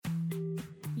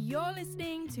You're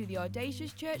listening to the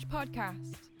Audacious Church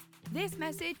podcast. This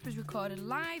message was recorded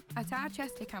live at our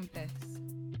Chester campus.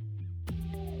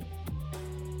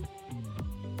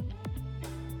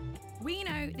 We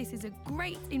know this is a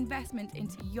great investment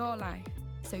into your life,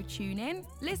 so tune in,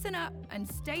 listen up, and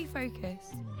stay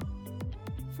focused.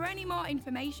 For any more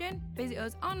information, visit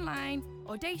us online,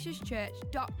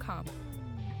 audaciouschurch.com.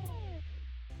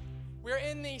 We're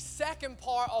in the second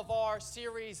part of our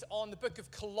series on the book of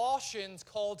Colossians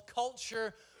called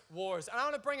Culture Wars. And I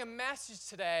want to bring a message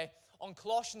today on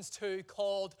Colossians 2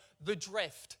 called The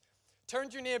Drift. Turn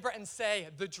to your neighbor and say,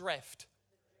 The Drift.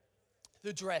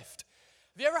 The Drift.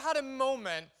 Have you ever had a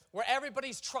moment where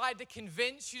everybody's tried to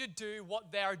convince you to do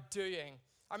what they're doing?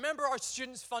 I remember our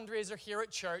students' fundraiser here at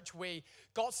church. We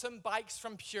got some bikes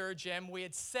from Pure Gym. We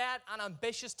had set an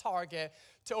ambitious target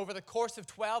to, over the course of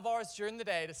 12 hours during the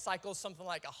day, to cycle something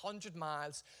like 100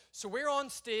 miles. So we're on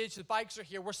stage. The bikes are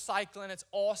here. We're cycling. It's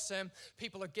awesome.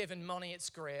 People are giving money. It's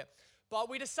great. But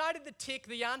we decided to take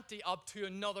the ante up to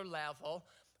another level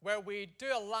where we do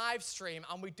a live stream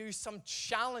and we do some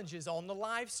challenges on the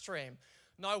live stream.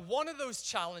 Now, one of those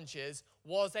challenges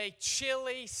was a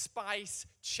chili spice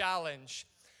challenge.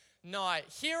 Now,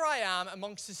 here I am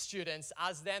amongst the students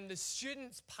as then the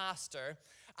student's pastor,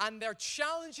 and they're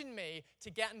challenging me to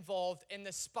get involved in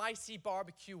the spicy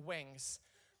barbecue wings.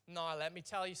 Now, let me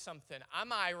tell you something.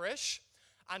 I'm Irish,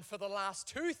 and for the last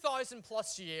 2,000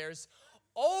 plus years,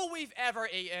 all we've ever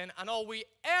eaten and all we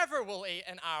ever will eat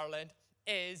in Ireland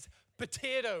is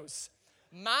potatoes.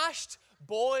 Mashed,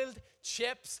 boiled,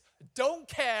 chips, don't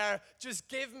care, just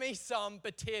give me some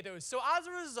potatoes. So as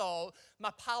a result, my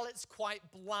palate's quite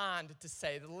bland, to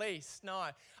say the least.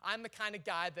 Now, I'm the kind of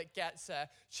guy that gets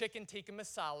chicken tikka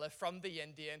masala from the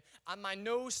Indian, and my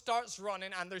nose starts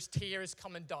running, and there's tears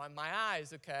coming down my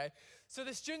eyes, okay? So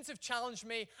the students have challenged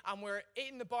me, and we're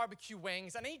eating the barbecue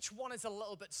wings, and each one is a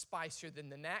little bit spicier than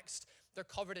the next. They're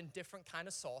covered in different kind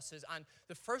of sauces, and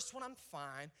the first one I'm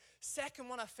fine. Second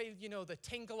one I feel, the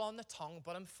tingle on the tongue,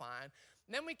 but I'm fine.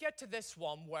 And then we get to this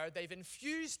one where they've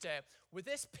infused it with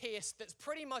this paste that's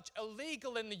pretty much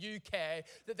illegal in the UK,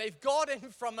 that they've got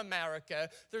in from America.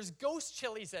 There's ghost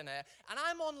chilies in it, and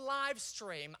I'm on live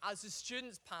stream as the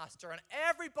student's pastor, and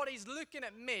everybody's looking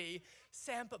at me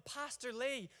saying, but Pastor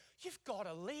Lee, you've got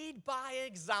to lead by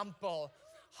example.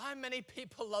 How many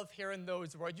people love hearing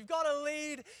those words? You've got to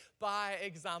lead by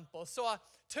example. So I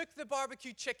took the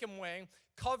barbecue chicken wing,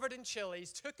 covered in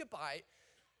chilies, took a bite,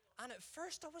 and at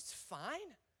first I was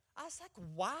fine. I was like,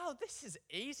 wow, this is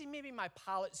easy. Maybe my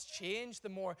palate's changed. The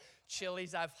more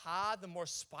chilies I've had, the more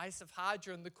spice I've had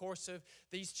during the course of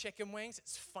these chicken wings,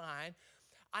 it's fine.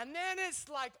 And then it's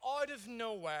like out of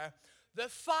nowhere, the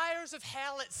fires of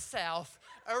hell itself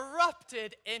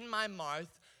erupted in my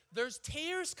mouth. There's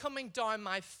tears coming down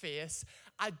my face.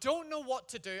 I don't know what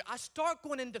to do. I start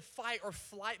going into fight or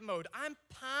flight mode. I'm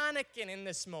panicking in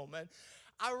this moment.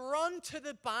 I run to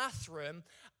the bathroom.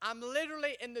 I'm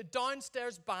literally in the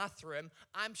downstairs bathroom.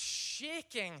 I'm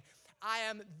shaking. I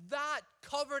am that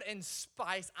covered in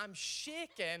spice. I'm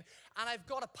shaking, and I've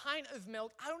got a pint of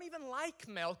milk. I don't even like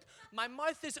milk. My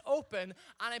mouth is open,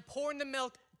 and I'm pouring the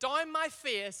milk down my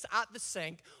face at the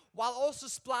sink while also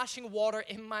splashing water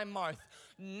in my mouth.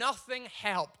 Nothing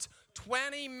helped.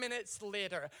 20 minutes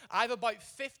later, I have about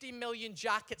 50 million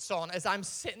jackets on as I'm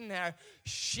sitting there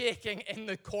shaking in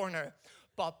the corner.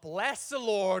 But bless the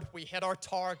Lord, we hit our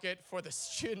target for the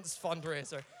students'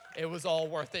 fundraiser. It was all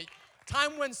worth it.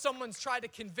 Time when someone's tried to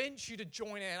convince you to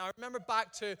join in. I remember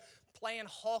back to playing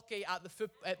hockey at the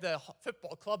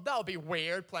football club. That would be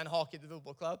weird, playing hockey at the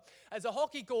football club. As a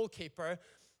hockey goalkeeper,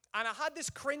 and I had this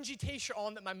cringy t-shirt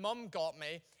on that my mum got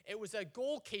me. It was a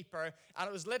goalkeeper, and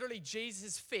it was literally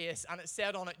Jesus' face, and it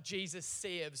said on it, Jesus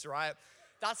saves, right?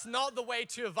 That's not the way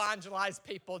to evangelize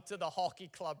people to the hockey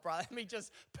club, right? Let me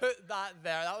just put that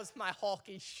there. That was my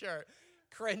hockey shirt.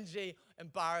 Cringy,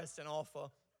 embarrassing,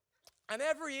 awful. And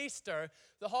every Easter,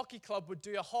 the hockey club would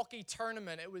do a hockey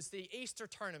tournament. It was the Easter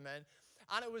tournament,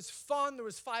 and it was fun. There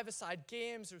was 5-a-side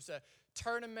games. There was a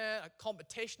tournament, a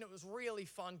competition. It was really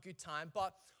fun, good time.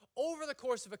 But over the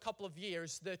course of a couple of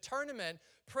years, the tournament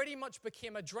pretty much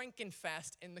became a drinking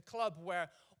fest in the club where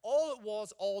all it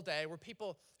was all day were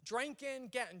people drinking,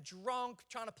 getting drunk,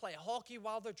 trying to play hockey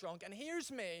while they're drunk. And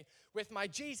here's me with my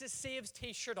Jesus Saves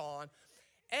t-shirt on,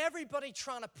 everybody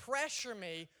trying to pressure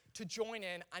me to join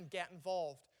in and get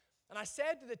involved. And I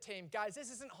said to the team, guys,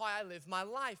 this isn't how I live my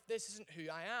life. This isn't who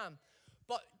I am.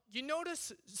 But you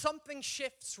notice something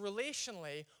shifts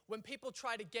relationally when people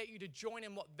try to get you to join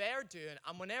in what they're doing,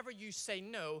 and whenever you say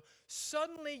no,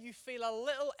 suddenly you feel a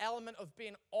little element of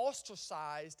being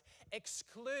ostracized,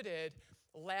 excluded,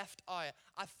 left out.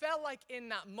 I felt like in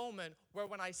that moment where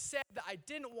when I said that I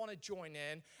didn't want to join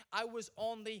in, I was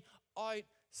on the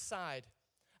outside.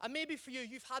 And maybe for you,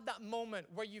 you've had that moment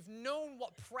where you've known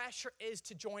what pressure is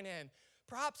to join in.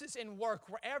 Perhaps it's in work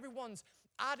where everyone's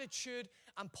attitude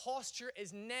and posture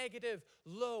is negative,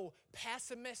 low,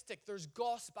 pessimistic. There's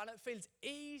gossip and it feels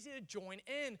easy to join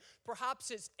in.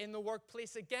 Perhaps it's in the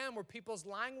workplace again where people's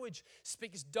language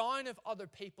speaks down of other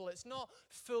people. It's not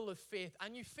full of faith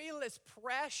and you feel this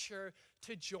pressure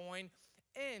to join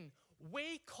in.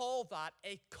 We call that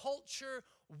a culture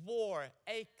war,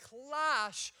 a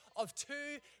clash of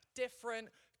two different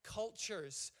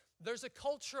cultures. There's a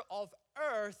culture of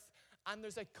earth and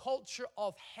there's a culture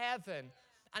of heaven.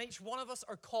 And each one of us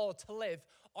are called to live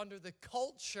under the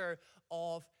culture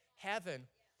of heaven.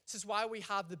 This is why we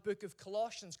have the book of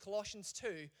Colossians. Colossians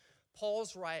 2, Paul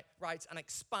writes and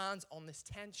expands on this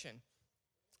tension.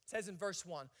 It says in verse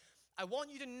 1, I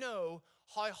want you to know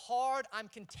how hard I'm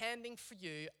contending for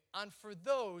you and for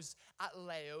those at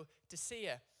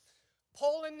Laodicea.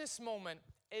 Paul in this moment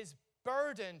is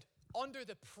burdened under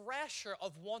the pressure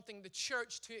of wanting the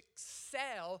church to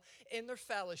excel in their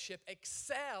fellowship,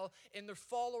 excel in their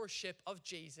followership of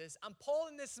Jesus. And Paul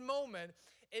in this moment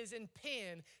is in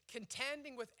pain,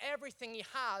 contending with everything he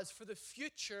has for the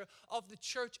future of the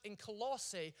church in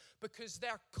Colossae because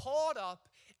they're caught up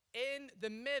in the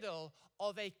middle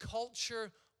of a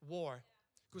culture war.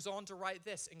 Goes on to write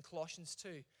this in Colossians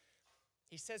 2.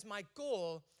 He says, my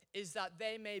goal is that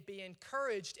they may be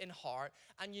encouraged in heart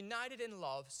and united in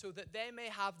love so that they may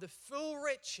have the full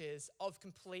riches of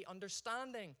complete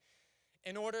understanding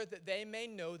in order that they may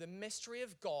know the mystery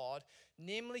of God,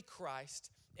 namely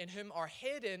Christ, in whom are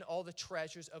hidden all the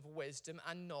treasures of wisdom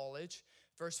and knowledge.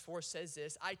 Verse 4 says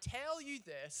this, I tell you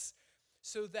this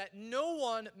so that no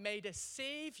one may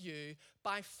deceive you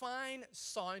by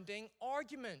fine-sounding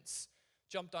arguments.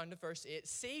 Jump down to verse 8.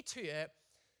 See to it,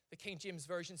 the King James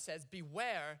Version says,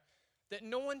 beware that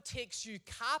no one takes you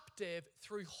captive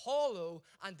through hollow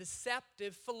and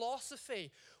deceptive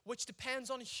philosophy, which depends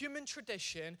on human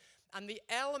tradition and the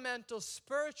elemental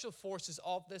spiritual forces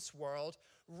of this world,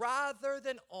 rather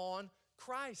than on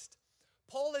Christ.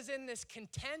 Paul is in this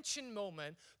contention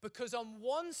moment because on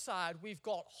one side we've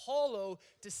got hollow,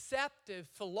 deceptive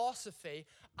philosophy,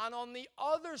 and on the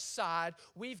other side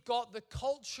we've got the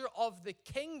culture of the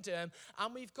kingdom,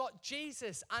 and we've got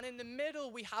Jesus, and in the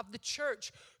middle we have the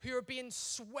church who are being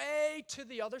swayed to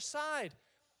the other side.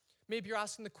 Maybe you're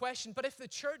asking the question, but if the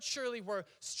church surely were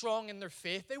strong in their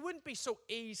faith, they wouldn't be so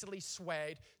easily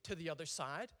swayed to the other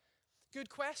side. Good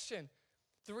question.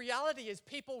 The reality is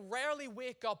people rarely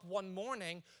wake up one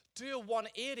morning, do a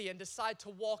 180 and decide to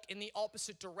walk in the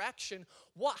opposite direction.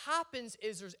 What happens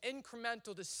is there's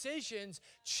incremental decisions,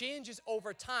 changes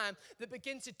over time that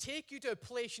begin to take you to a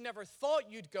place you never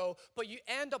thought you'd go, but you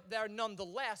end up there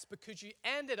nonetheless because you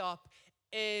ended up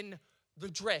in the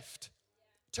drift.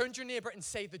 Turn to your neighbor and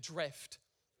say the drift.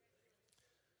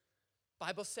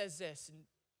 Bible says this in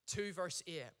 2 verse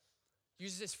 8.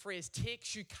 Uses this phrase,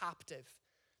 takes you captive.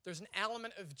 There's an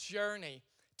element of journey,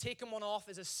 taking one off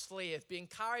as a slave, being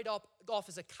carried off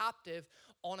as a captive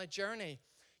on a journey.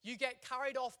 You get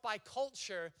carried off by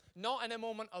culture, not in a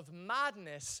moment of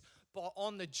madness, but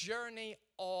on the journey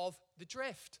of the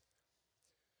drift.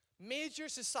 Major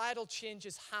societal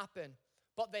changes happen,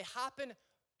 but they happen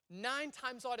 9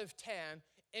 times out of 10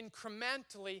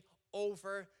 incrementally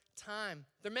over time.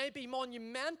 There may be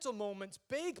monumental moments,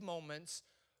 big moments,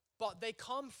 but they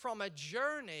come from a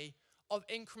journey of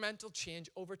incremental change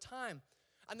over time.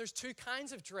 And there's 2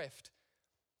 kinds of drift.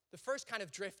 The first kind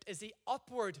of drift is the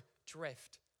upward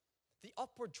drift. The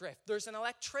upward drift. There's an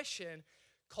electrician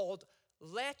called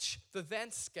Lech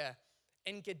Wawęska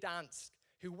in Gdansk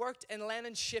who worked in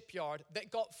Lenin shipyard that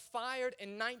got fired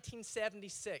in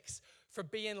 1976 for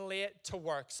being late to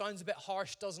work. Sounds a bit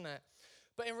harsh, doesn't it?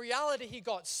 But in reality, he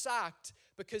got sacked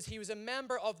because he was a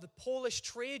member of the Polish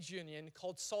trade union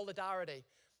called Solidarity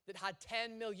that had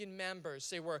 10 million members.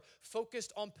 They were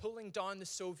focused on pulling down the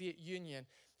Soviet Union.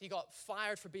 He got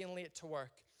fired for being late to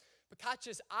work. But catch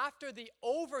this, after the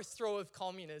overthrow of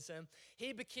communism,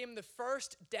 he became the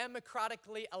first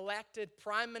democratically elected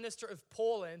prime minister of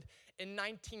Poland in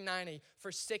 1990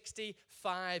 for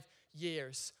 65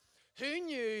 years. Who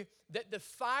knew that the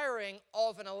firing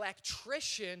of an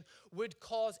electrician would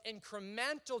cause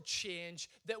incremental change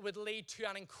that would lead to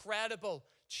an incredible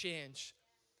change?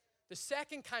 The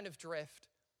second kind of drift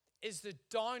is the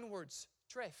downwards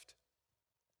drift.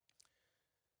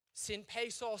 St.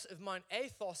 Pesos of Mount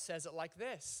Athos says it like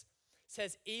this. It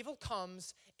says, evil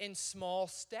comes in small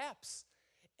steps.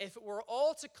 If it were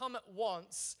all to come at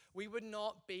once, we would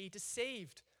not be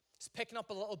deceived. Just picking up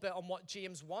a little bit on what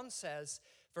James 1 says,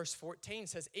 verse 14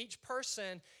 says, each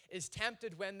person is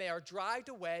tempted when they are dragged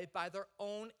away by their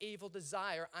own evil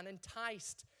desire and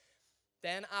enticed.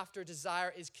 Then after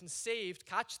desire is conceived,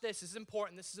 catch this is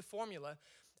important, this is a formula.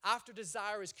 After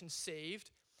desire is conceived,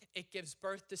 it gives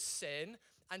birth to sin,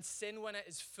 and sin, when it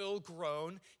is full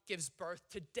grown, gives birth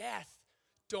to death.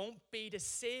 Don't be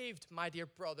deceived, my dear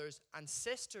brothers and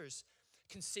sisters.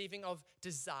 Conceiving of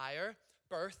desire,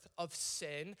 birth of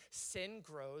sin, sin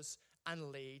grows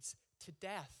and leads to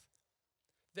death.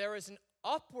 There is an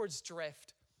upwards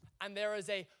drift and there is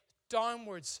a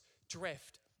downwards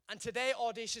drift. And today,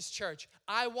 Audacious Church,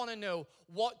 I want to know,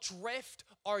 what drift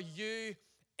are you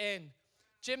in?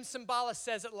 Jim Cymbala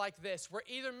says it like this: we're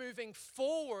either moving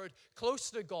forward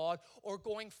closer to God or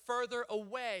going further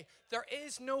away. There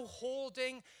is no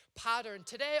holding pattern.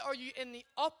 Today, are you in the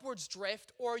upwards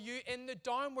drift or are you in the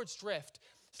downwards drift?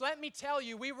 So let me tell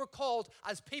you, we were called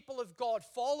as people of God,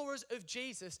 followers of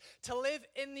Jesus, to live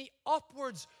in the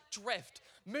upwards drift.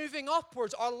 Moving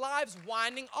upwards, our lives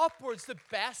winding upwards, the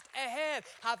best ahead,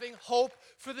 having hope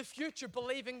for the future,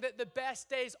 believing that the best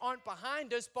days aren't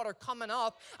behind us but are coming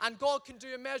up, and God can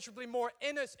do immeasurably more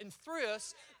in us and through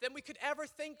us than we could ever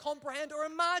think, comprehend, or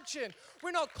imagine.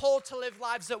 We're not called to live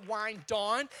lives that wind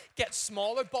down, get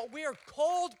smaller, but we are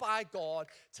called by God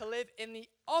to live in the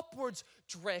upwards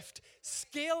drift,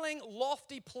 scaling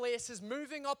lofty places,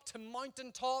 moving up to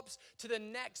mountaintops, to the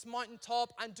next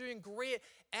mountaintop, and doing great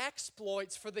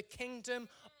exploits for the kingdom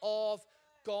of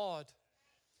God.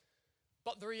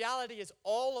 But the reality is,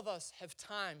 all of us have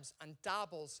times and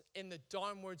dabbles in the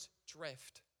downwards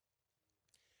drift.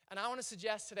 And I want to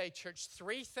suggest today, church,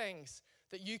 3 things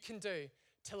that you can do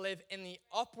to live in the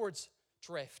upwards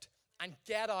drift and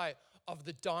get out of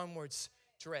the downwards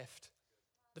drift.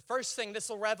 The first thing, this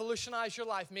will revolutionize your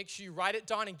life. Make sure you write it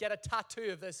down and get a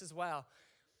tattoo of this as well.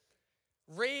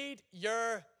 Read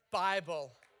your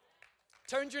Bible.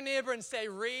 Turn to your neighbor and say,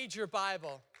 read your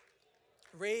Bible.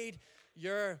 Read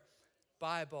your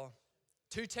Bible.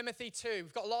 2 Timothy 2.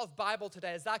 We've got a lot of Bible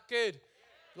today. Is that good?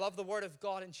 Love the word of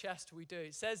God in Chester, we do.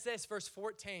 It says this, verse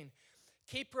 14.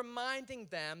 Keep reminding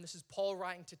them, this is Paul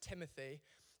writing to Timothy,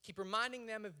 keep reminding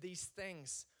them of these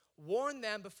things. Warn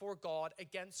them before God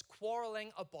against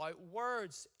quarreling about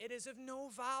words. It is of no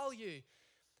value.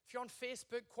 If you're on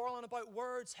Facebook quarreling about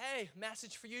words, hey,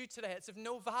 message for you today. It's of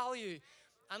no value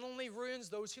and only ruins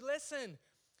those who listen.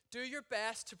 Do your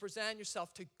best to present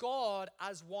yourself to God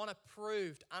as one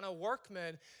approved and a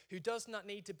workman who does not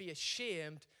need to be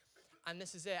ashamed, and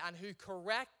this is it, and who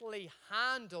correctly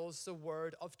handles the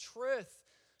word of truth.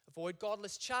 Avoid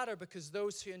godless chatter, because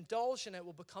those who indulge in it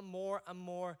will become more and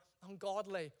more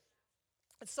ungodly.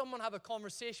 And someone had a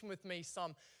conversation with me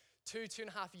some 2.5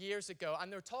 years ago,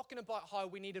 and they were talking about how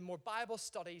we needed more Bible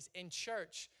studies in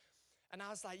church. And I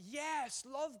was like, yes,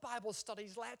 love Bible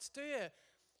studies, let's do it.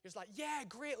 He was like, yeah,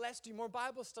 great, let's do more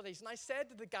Bible studies. And I said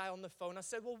to the guy on the phone, I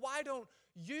said, well, why don't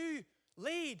you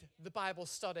lead the Bible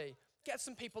study? Get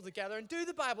some people together and do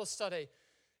the Bible study.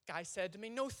 Guy said to me,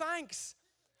 no thanks.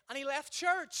 And he left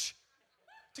church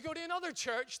to go to another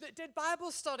church that did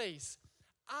Bible studies.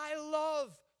 I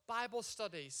love Bible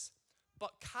studies,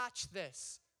 but catch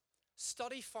this.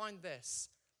 Study found this,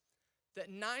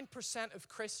 that 9% of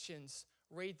Christians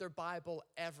read their Bible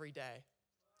every day.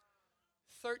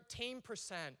 13%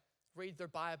 read their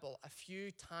Bible a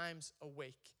few times a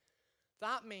week.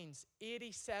 That means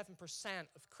 87%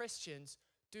 of Christians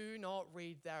do not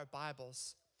read their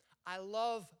Bibles. I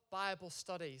love Bible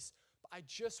studies, but I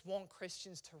just want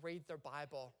Christians to read their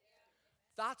Bible.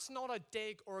 That's not a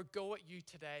dig or a go at you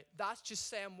today. That's just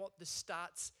saying what the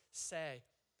stats say.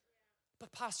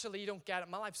 But Pastor Lee, you don't get it.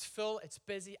 My life's full, it's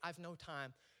busy, I've no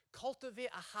time. Cultivate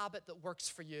a habit that works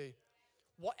for you.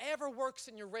 Whatever works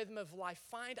in your rhythm of life,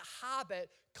 find a habit,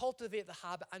 cultivate the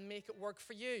habit, and make it work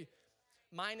for you.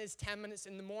 Mine is 10 minutes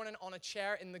in the morning on a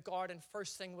chair in the garden,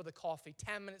 first thing with a coffee.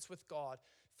 10 minutes with God,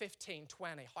 15,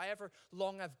 20, however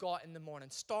long I've got in the morning.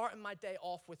 Starting my day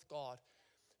off with God.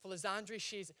 For Lysandra,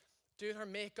 she's doing her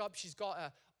makeup. She's got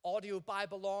an audio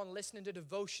Bible on, listening to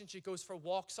devotion. She goes for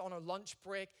walks on her lunch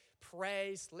break,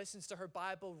 prays, listens to her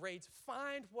Bible, reads.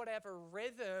 Find whatever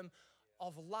rhythm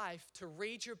of life to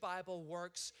read your Bible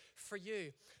works for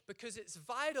you, because it's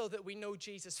vital that we know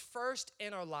Jesus first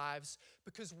in our lives,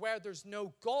 because where there's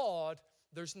no God,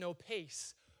 there's no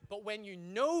peace. But when you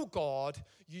know God,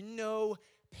 you know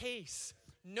peace.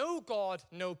 know God,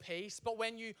 know peace. But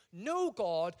when you know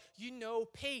God, you know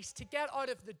peace. To get out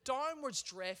of the downwards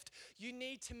drift, you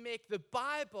need to make the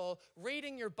Bible,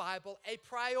 reading your Bible, a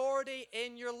priority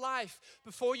in your life.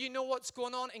 Before you know what's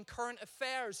going on in current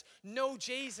affairs, know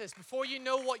Jesus. Before you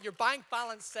know what your bank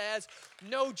balance says,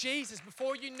 know Jesus.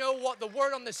 Before you know what the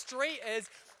word on the street is,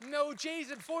 know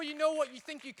Jesus. Before you know what you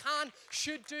think you can,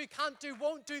 should do, can't do,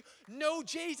 won't do, know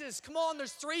Jesus. Come on,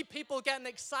 there's 3 people getting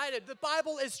excited. The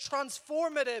Bible is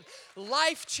transformative,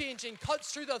 life-changing,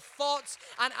 cuts through the thoughts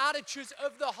and attitudes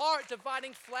of the heart,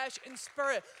 dividing flesh and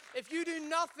spirit. If you do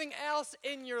nothing else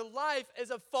in your life as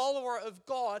a follower of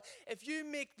God, if you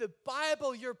make the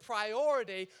Bible your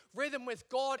priority, rhythm with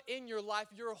God in your life,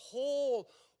 your whole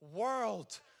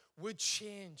world would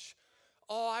change.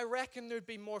 Oh, I reckon there'd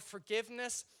be more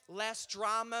forgiveness, less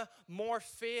drama, more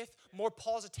faith, more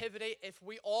positivity if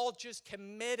we all just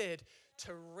committed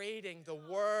to reading the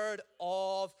Word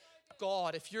of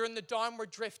God. If you're in the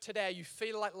downward drift today, you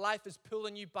feel like life is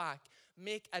pulling you back,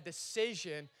 make a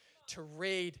decision to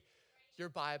read your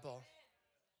Bible.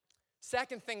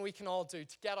 Second thing we can all do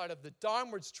to get out of the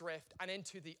downwards drift and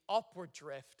into the upward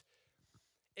drift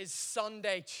is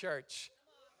Sunday church.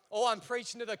 Oh, I'm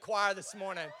preaching to the choir this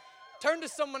morning. Turn to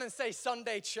someone and say,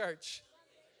 Sunday church.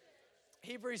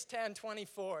 Hebrews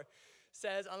 10:24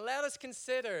 says, and let us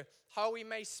consider how we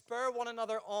may spur one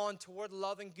another on toward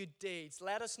love and good deeds.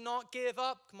 Let us not give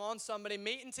up, come on somebody,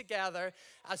 meeting together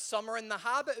as some are in the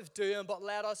habit of doing, but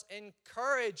let us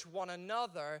encourage one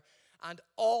another, and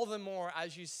all the more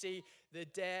as you see the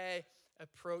day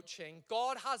approaching.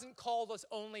 God hasn't called us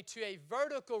only to a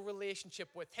vertical relationship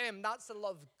with Him. That's the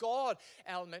love God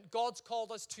element. God's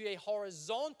called us to a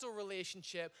horizontal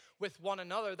relationship with one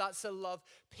another. That's the love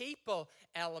people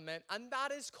element. And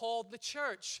that is called the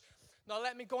church. Now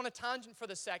let me go on a tangent for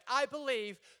the sec. I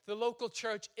believe the local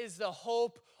church is the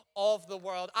hope of the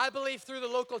world. I believe through the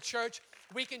local church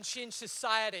we can change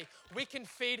society. We can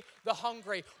feed the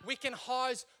hungry. We can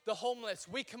house the homeless.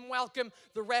 We can welcome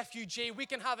the refugee. We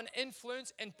can have an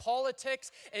influence in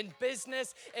politics, in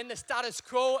business, in the status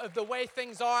quo of the way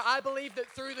things are. I believe that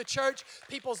through the church,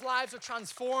 people's lives are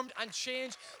transformed and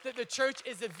changed, that the church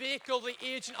is the vehicle, the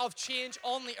agent of change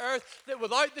on the earth, that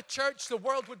without the church, the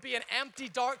world would be an empty,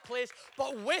 dark place.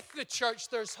 But with the church,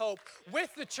 there's hope.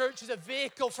 With the church is a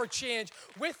vehicle for change.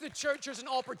 With the church, there's an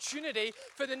opportunity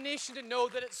for the nation to know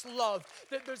that it's loved,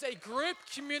 that there's a group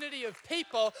community of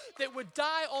people that would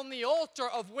die on the altar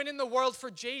of winning the world for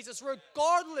Jesus,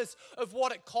 regardless of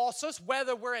what it costs us,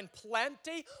 whether we're in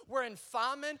plenty, we're in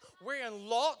famine, we're in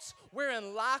lots, we're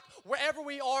in lack, wherever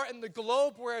we are in the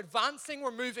globe, we're advancing,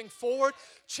 we're moving forward.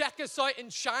 Check us out in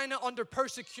China under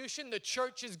persecution. The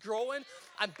church is growing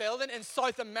and building. In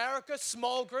South America,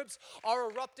 small groups are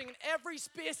erupting in every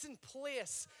space and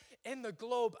place in the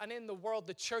globe and in the world.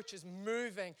 The church is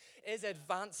moving, is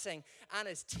advancing, and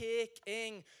is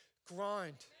taking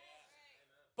ground.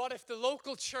 But if the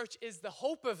local church is the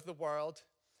hope of the world,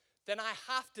 then I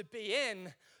have to be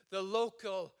in the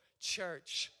local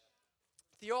church.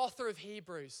 The author of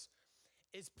Hebrews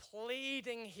is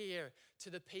pleading here to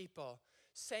the people,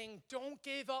 saying, don't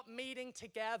give up meeting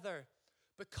together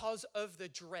because of the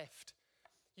drift.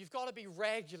 You've got to be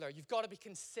regular. You've got to be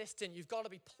consistent. You've got to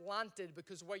be planted,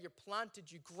 because where you're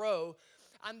planted, you grow.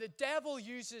 And the devil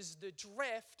uses the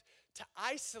drift to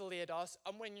isolate us.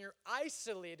 And when you're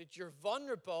isolated, you're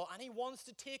vulnerable, and he wants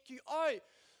to take you out.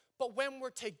 But when we're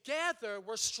together,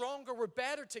 we're stronger, we're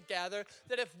better together.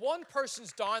 That if one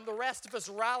person's down, the rest of us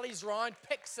rallies around,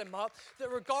 picks them up. That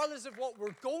regardless of what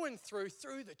we're going through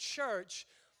the church,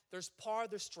 there's power,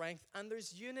 there's strength, and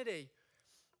there's unity.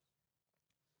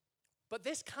 But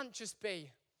this can't just be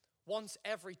once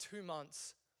every 2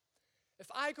 months. If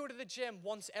I go to the gym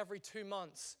once every 2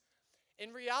 months,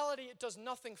 in reality, it does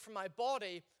nothing for my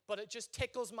body, but it just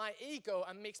tickles my ego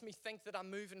and makes me think that I'm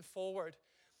moving forward.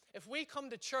 If we come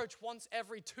to church once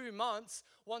every 2 months,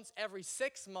 once every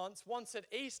 6 months, once at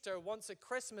Easter, once at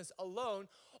Christmas alone,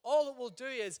 all it will do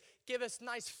is give us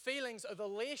nice feelings of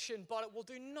elation, but it will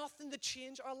do nothing to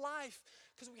change our life,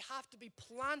 because we have to be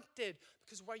planted,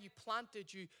 because where you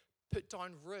planted, you put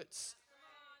down roots.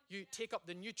 You take up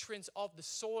the nutrients of the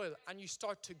soil and you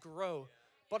start to grow.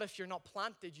 But if you're not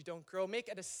planted, you don't grow. Make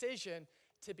a decision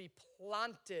to be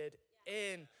planted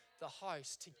in the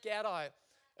house, to get out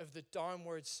of the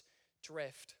downwards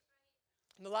drift.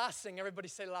 And the last thing, everybody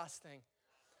say last thing.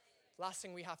 Last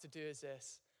thing we have to do is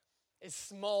this, is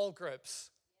small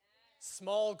groups.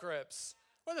 Small groups.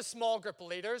 We're the small group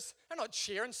leaders. They're not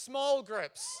cheering, small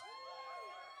groups.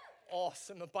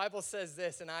 Awesome. The Bible says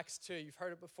this in Acts 2. You've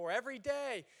heard it before. Every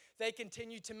day they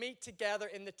continue to meet together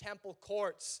in the temple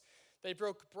courts. They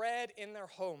broke bread in their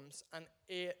homes and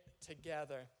ate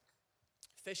together.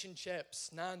 Fish and chips,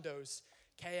 Nando's,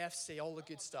 KFC, all the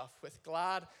good stuff. With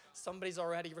glad, somebody's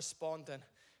already responding.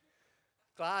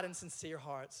 Glad and sincere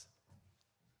hearts.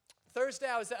 Thursday,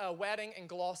 I was at a wedding in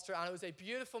Gloucester, and it was a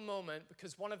beautiful moment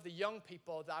because one of the young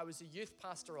people that I was a youth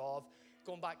pastor of,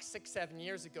 going back 6-7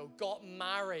 years ago, got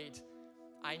married.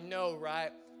 I know,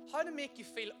 right? How to make you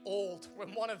feel old when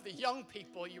one of the young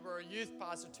people you were a youth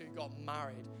pastor to got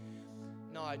married.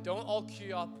 Now, don't all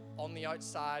queue up on the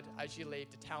outside as you leave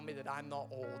to tell me that I'm not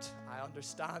old. I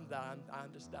understand that.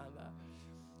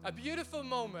 A beautiful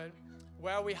moment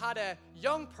where we had a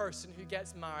young person who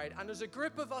gets married, and there's a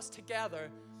group of us together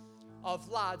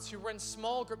of lads who were in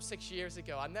small groups 6 years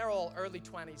ago, and they're all early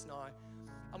 20s now.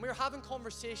 And we were having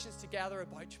conversations together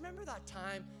about, do you remember that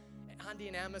time at Andy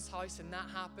and Emma's house and that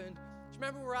happened? Do you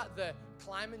remember we were at the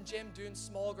climbing gym doing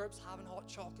small groups, having hot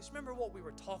chocolates? Remember what we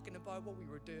were talking about, what we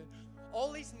were doing?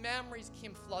 All these memories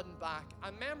came flooding back,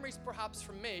 and memories perhaps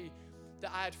for me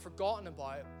that I had forgotten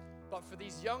about, but for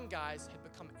these young guys had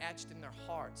become etched in their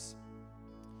hearts.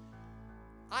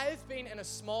 I have been in a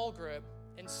small group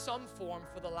in some form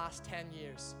for the last 10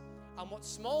 years. And what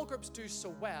small groups do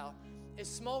so well is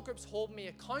small groups hold me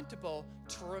accountable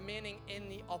to remaining in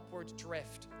the upward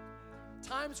drift.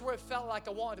 Times where it felt like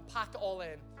I wanted to pack it all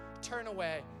in, turn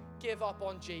away, give up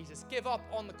on Jesus, give up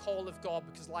on the call of God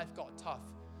because life got tough.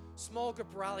 Small group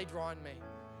rallied around me.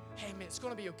 Hey mate, it's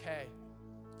going to be okay.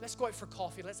 Let's go out for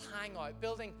coffee, let's hang out,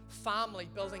 building family,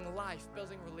 building life,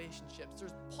 building relationships.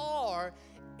 There's power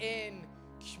in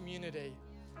community.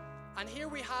 And here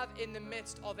we have, in the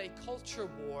midst of a culture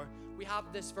war, we have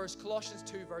this verse, Colossians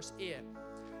 2 verse 8. It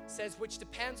says, which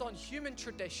depends on human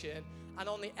tradition and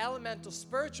on the elemental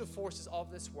spiritual forces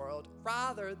of this world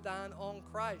rather than on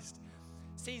Christ.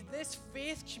 See, this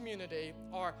faith community,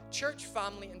 our church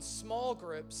family in small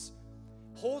groups,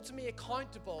 holds me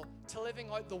accountable to living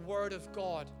out the Word of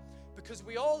God. Because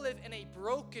we all live in a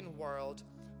broken world,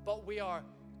 but we are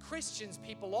Christians,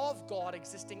 people of God,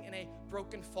 existing in a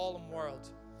broken, fallen world.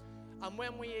 And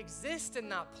when we exist in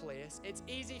that place, it's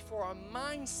easy for our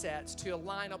mindsets to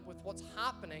align up with what's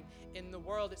happening in the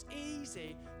world. It's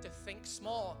easy to think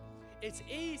small. It's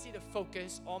easy to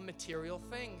focus on material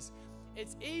things.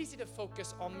 It's easy to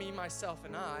focus on me, myself,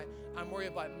 and I, and worry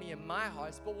about me and my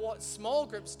house. But what small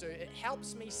groups do, it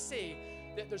helps me see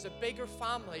that there's a bigger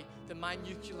family than my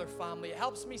nuclear family. It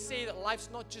helps me see that life's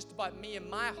not just about me and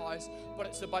my house, but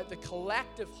it's about the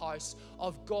collective house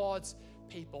of God's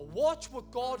people. Watch what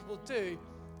God will do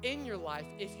in your life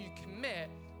if you commit,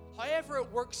 however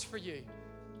it works for you,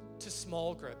 to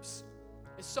small groups.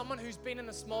 As someone who's been in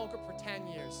a small group for 10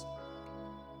 years,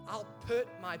 I'll put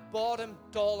my bottom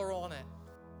dollar on it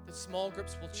that small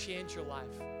groups will change your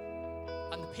life.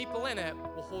 And the people in it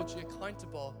will hold you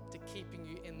accountable to keeping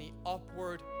you in the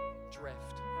upward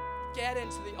drift. Get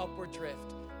into the upward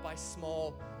drift by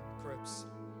small groups.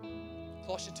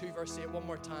 Colossians 2 verse 8, one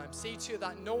more time. See to it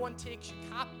that no one takes you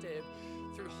captive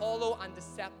through hollow and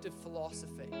deceptive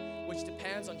philosophy, which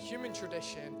depends on human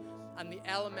tradition and the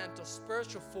elemental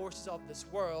spiritual forces of this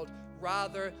world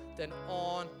rather than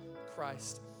on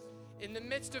Christ. In the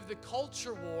midst of the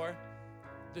culture war,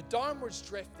 the downwards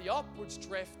drift, the upwards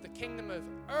drift, the kingdom of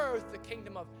earth, the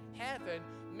kingdom of heaven,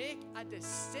 make a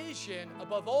decision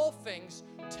above all things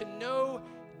to know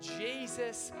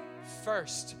Jesus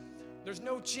first. There's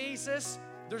no Jesus,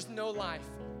 there's no life.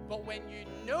 But when you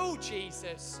know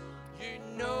Jesus, you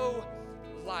know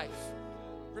life.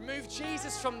 Remove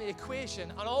Jesus from the equation,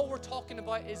 and all we're talking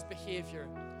about is behavior.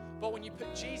 But when you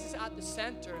put Jesus at the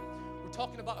center, we're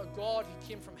talking about a God who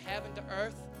came from heaven to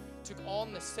earth, took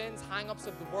on the sins, hang-ups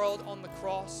of the world on the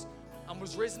cross, and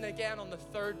was risen again on the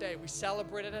third day. We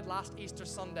celebrated it last Easter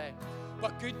Sunday.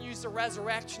 But good news, the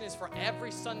resurrection is for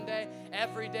every Sunday,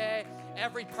 every day,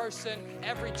 every person,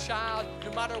 every child,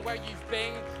 no matter where you've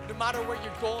been, no matter where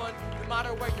you're going, no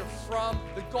matter where you're from,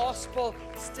 the gospel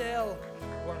still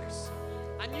works.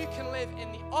 And you can live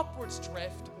in the upwards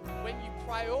drift when you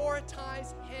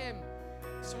prioritize Him.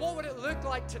 So what would it look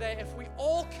like today if we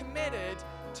all committed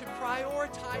to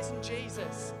prioritizing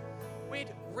Jesus?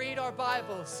 We'd read our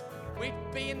Bibles. We'd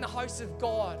be in the house of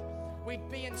God.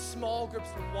 We'd be in small groups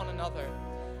with one another.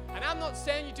 And I'm not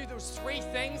saying you do those three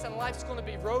things and life's going to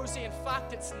be rosy. In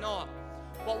fact, it's not.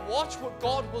 But watch what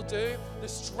God will do, the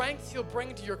strength He'll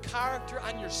bring to your character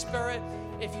and your spirit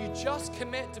if you just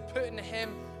commit to putting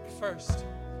Him first.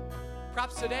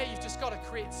 Perhaps today you've just got to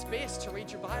create space to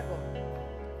read your Bible.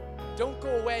 Don't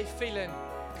go away feeling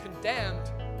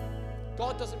condemned.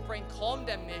 God doesn't bring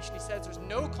condemnation. He says there's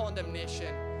no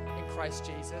condemnation in Christ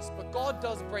Jesus, but God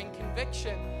does bring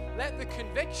conviction. Let the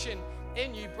conviction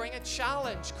in you, bring a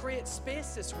challenge. Create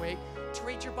space this week to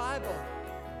read your Bible.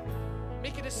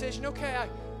 Make a decision. Okay,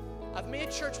 I've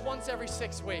made church once every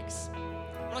 6 weeks.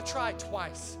 I'm going to try it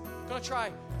twice. I'm going to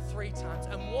try 3 times.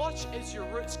 And watch as your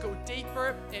roots go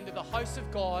deeper into the house of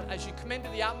God, as you come into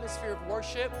the atmosphere of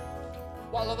worship.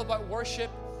 What I love about worship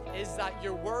is that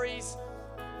your worries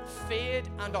fade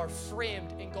and are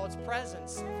framed in God's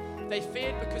presence. They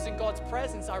fade because in God's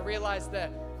presence I realize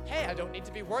that, hey, I don't need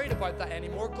to be worried about that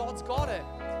anymore. God's got it.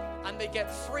 And they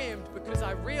get framed because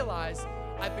I realize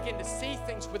I begin to see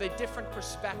things with a different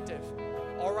perspective.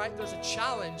 All right, there's a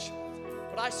challenge,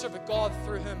 but I serve a God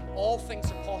through whom all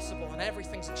things are possible and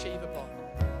everything's achievable.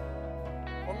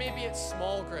 Or maybe it's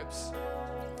small groups.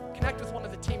 Connect with one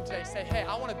of the team today. Say, hey,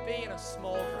 I want to be in a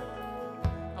small group.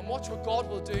 And watch what God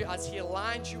will do as He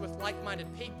aligns you with like-minded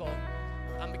people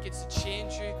and begins to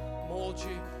change you, mold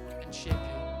you, and shape you.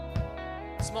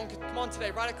 Come on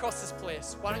today, right across this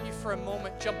place. Why don't you for a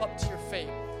moment jump up to your feet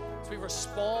as we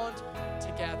respond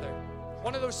together.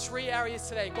 One of those 3 areas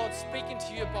today, God's speaking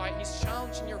to you about, He's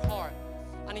challenging your heart.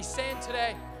 And He's saying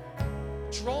today,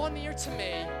 draw near to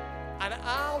me and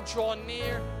I'll draw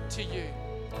near to you.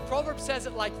 Proverbs says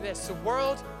it like this: the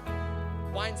world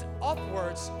winds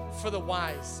upwards for the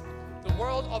wise. The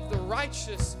world of the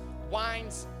righteous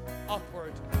winds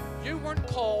upward. You weren't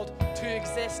called to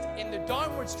exist in the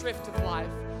downwards drift of life,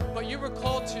 but you were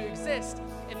called to exist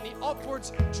in the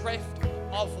upwards drift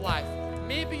of life.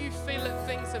 Maybe you feel that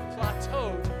things have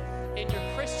plateaued in your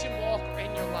Christian walk or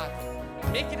in your life.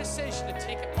 Make a decision to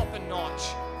take it up a notch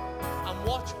and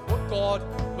watch what God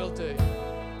will do.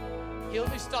 He'll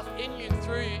do stuff in you and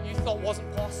through you thought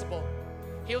wasn't possible.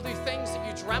 He'll do things that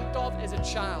you dreamt of as a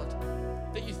child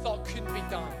that you thought couldn't be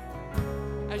done.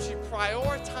 As you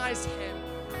prioritize Him,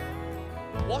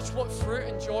 watch what fruit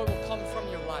and joy will come from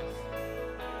your life.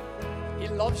 He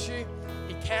loves you,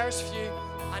 He cares for you,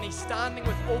 and He's standing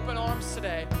with open arms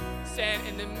today, saying,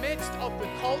 in the midst of the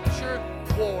culture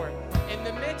war, in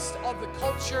the midst of the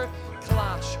culture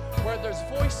clash, where there's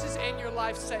voices in your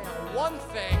life saying one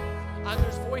thing and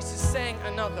there's voices saying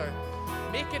another,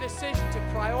 make a decision to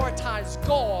prioritize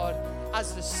God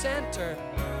as the center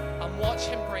and watch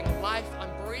Him bring life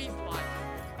and breathe life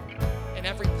in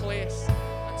every place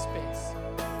and space.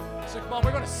 So come on,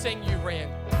 we're going to sing You Reign.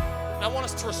 And I want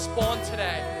us to respond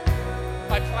today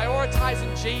by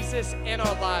prioritizing Jesus in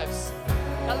our lives.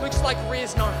 That looks like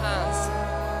raising our hands.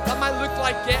 That might look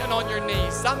like getting on your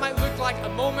knees. That might look like a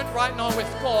moment right now with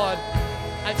God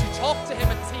as you talk to Him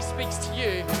and He speaks to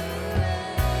you,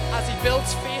 as He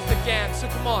builds faith again. So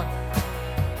come on,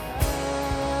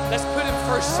 let's put Him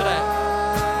first today.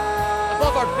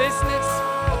 Above our business,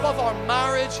 above our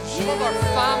marriage, above our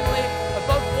family,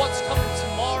 above what's coming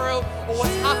tomorrow or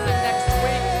what's happening next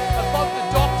week, above the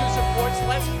doctor's reports,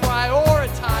 let's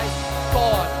prioritize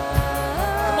God.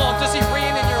 Come on, does He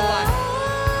reign in your life?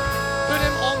 Put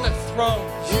Him on the throne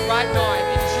right now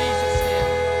in Jesus' name.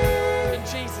 In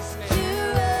Jesus'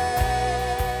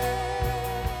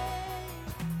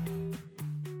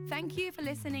 name. Thank you for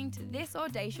listening to this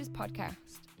Audacious podcast.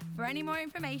 For any more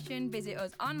information, visit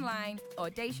us online,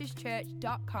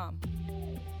 audaciouschurch.com.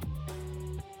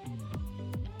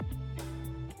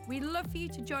 We'd love for you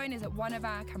to join us at one of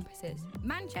our campuses,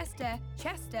 Manchester,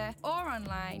 Chester, or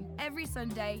online, every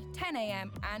Sunday, 10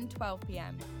 a.m. and 12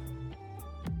 p.m.